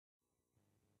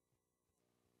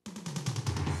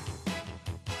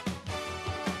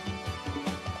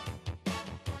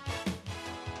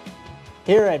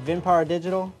Here at Vinpower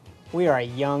Digital, we are a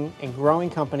young and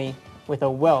growing company with a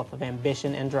wealth of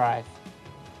ambition and drive.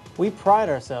 We pride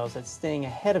ourselves at staying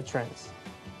ahead of trends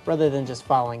rather than just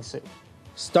following suit.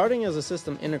 Starting as a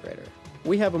system integrator,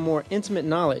 we have a more intimate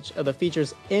knowledge of the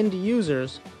features end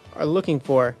users are looking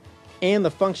for and the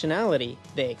functionality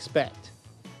they expect.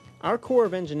 Our core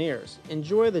of engineers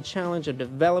enjoy the challenge of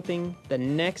developing the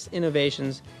next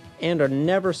innovations and are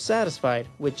never satisfied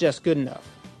with just good enough.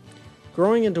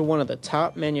 Growing into one of the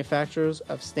top manufacturers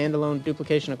of standalone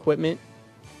duplication equipment,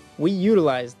 we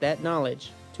utilize that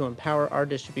knowledge to empower our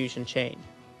distribution chain.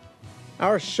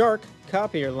 Our Shark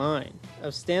Copier line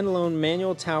of standalone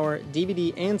manual tower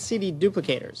DVD and CD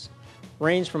duplicators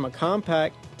range from a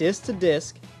compact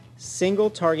disc-to-disc single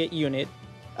target unit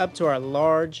up to our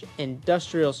large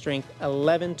industrial strength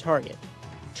 11 target,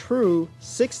 true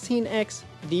 16x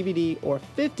DVD or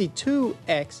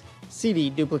 52x CD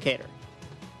duplicator.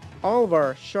 All of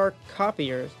our Shark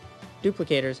Copiers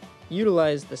duplicators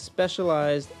utilize the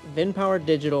specialized Vinpower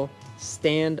Digital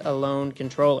stand-alone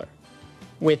controller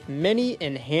with many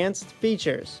enhanced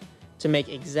features to make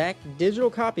exact digital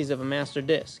copies of a master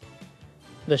disc.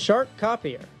 The Shark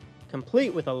Copier,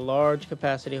 complete with a large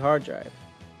capacity hard drive,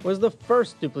 was the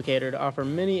first duplicator to offer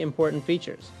many important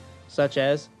features, such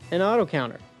as an auto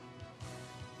counter,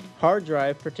 hard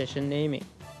drive partition naming,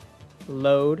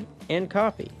 load and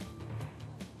copy,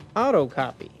 auto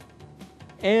copy,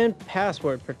 and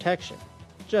password protection,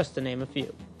 just to name a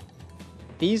few.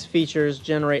 These features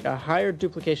generate a higher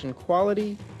duplication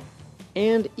quality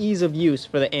and ease of use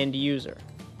for the end user.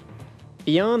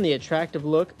 Beyond the attractive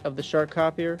look of the Shark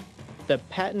Copier, the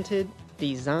patented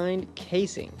designed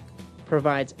casing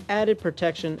provides added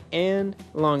protection and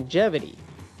longevity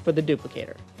for the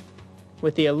duplicator.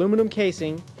 With the aluminum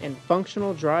casing and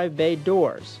functional drive bay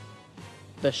doors,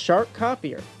 the Shark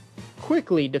Copier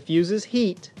quickly diffuses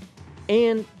heat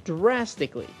and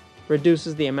drastically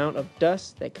reduces the amount of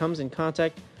dust that comes in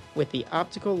contact with the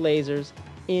optical lasers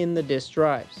in the disk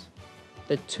drives,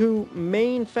 the two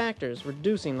main factors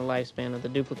reducing the lifespan of the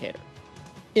duplicator.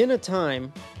 In a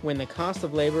time when the cost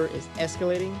of labor is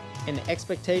escalating and the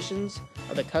expectations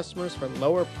of the customers for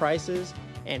lower prices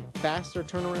and faster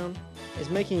turnaround is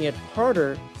making it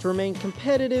harder to remain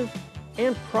competitive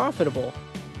and profitable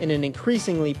in an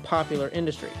increasingly popular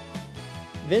industry,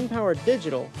 Vinpower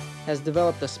Digital has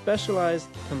developed a specialized,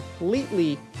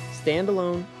 completely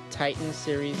standalone Titan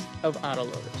series of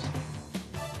autoloaders.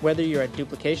 Whether you're a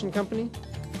duplication company,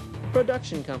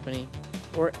 production company,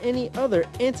 or any other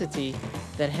entity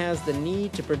that has the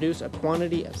need to produce a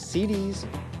quantity of CDs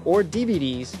or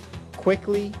DVDs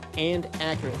quickly and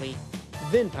accurately,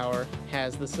 Vinpower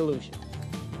has the solution.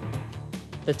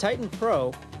 The Titan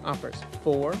Pro offers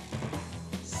 4,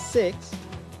 6,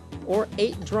 or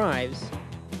 8 drives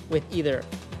with either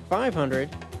 500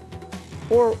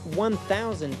 or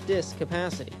 1,000 disk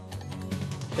capacity.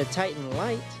 The Titan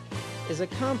Lite is a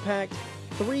compact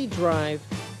 3-drive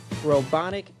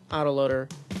robotic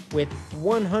autoloader with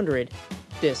 100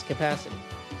 disk capacity.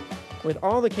 With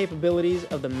all the capabilities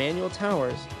of the manual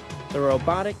towers, the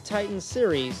robotic Titan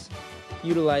series,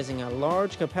 utilizing a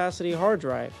large capacity hard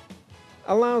drive,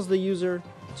 allows the user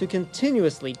to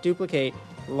continuously duplicate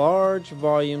large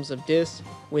volumes of disks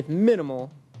with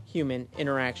minimal human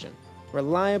interaction,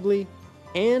 reliably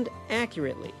and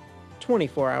accurately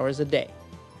 24 hours a day.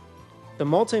 The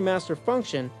multi-master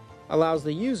function allows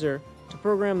the user to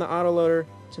program the autoloader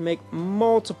to make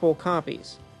multiple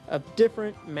copies of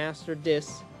different master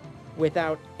disks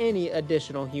without any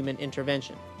additional human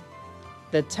intervention.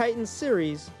 The Titan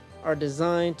series are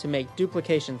designed to make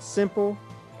duplication simple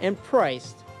and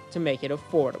priced to make it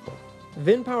affordable.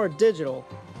 Vinpower Digital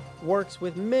works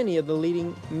with many of the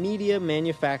leading media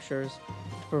manufacturers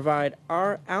to provide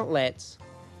our outlets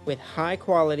with high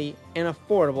quality and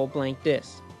affordable blank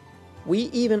discs. We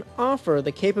even offer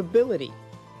the capability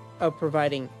of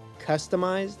providing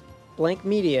customized blank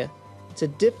media to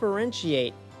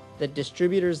differentiate the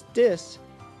distributor's discs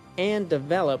and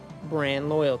develop brand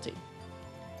loyalty.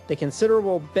 The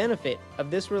considerable benefit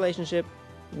of this relationship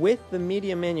with the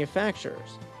media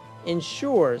manufacturers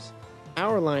ensures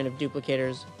our line of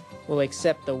duplicators will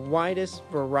accept the widest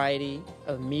variety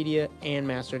of media and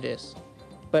master discs,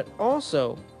 but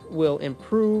also will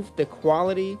improve the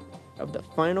quality of the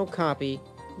final copy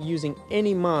using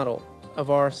any model of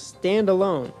our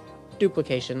standalone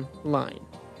duplication line.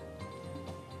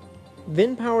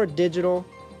 Vinpower Digital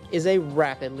is a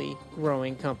rapidly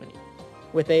growing company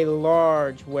with a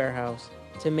large warehouse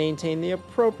to maintain the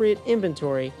appropriate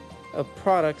inventory of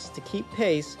products to keep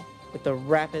pace with the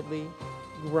rapidly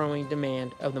growing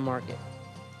demand of the market.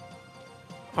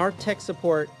 Our tech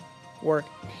support work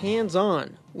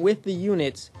hands-on with the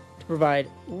units to provide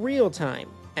real-time,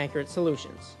 accurate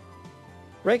solutions.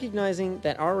 Recognizing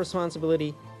that our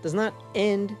responsibility does not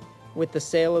end with the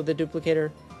sale of the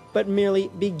duplicator, but merely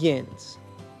begins.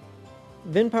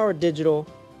 Vinpower Digital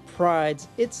prides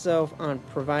itself on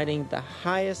providing the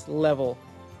highest level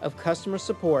of customer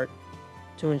support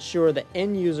to ensure the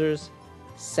end user's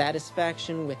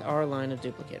satisfaction with our line of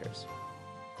duplicators.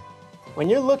 When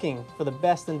you're looking for the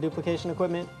best in duplication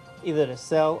equipment, either to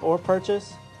sell or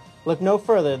purchase, look no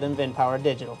further than Vinpower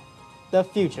Digital, the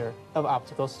future of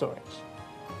optical storage.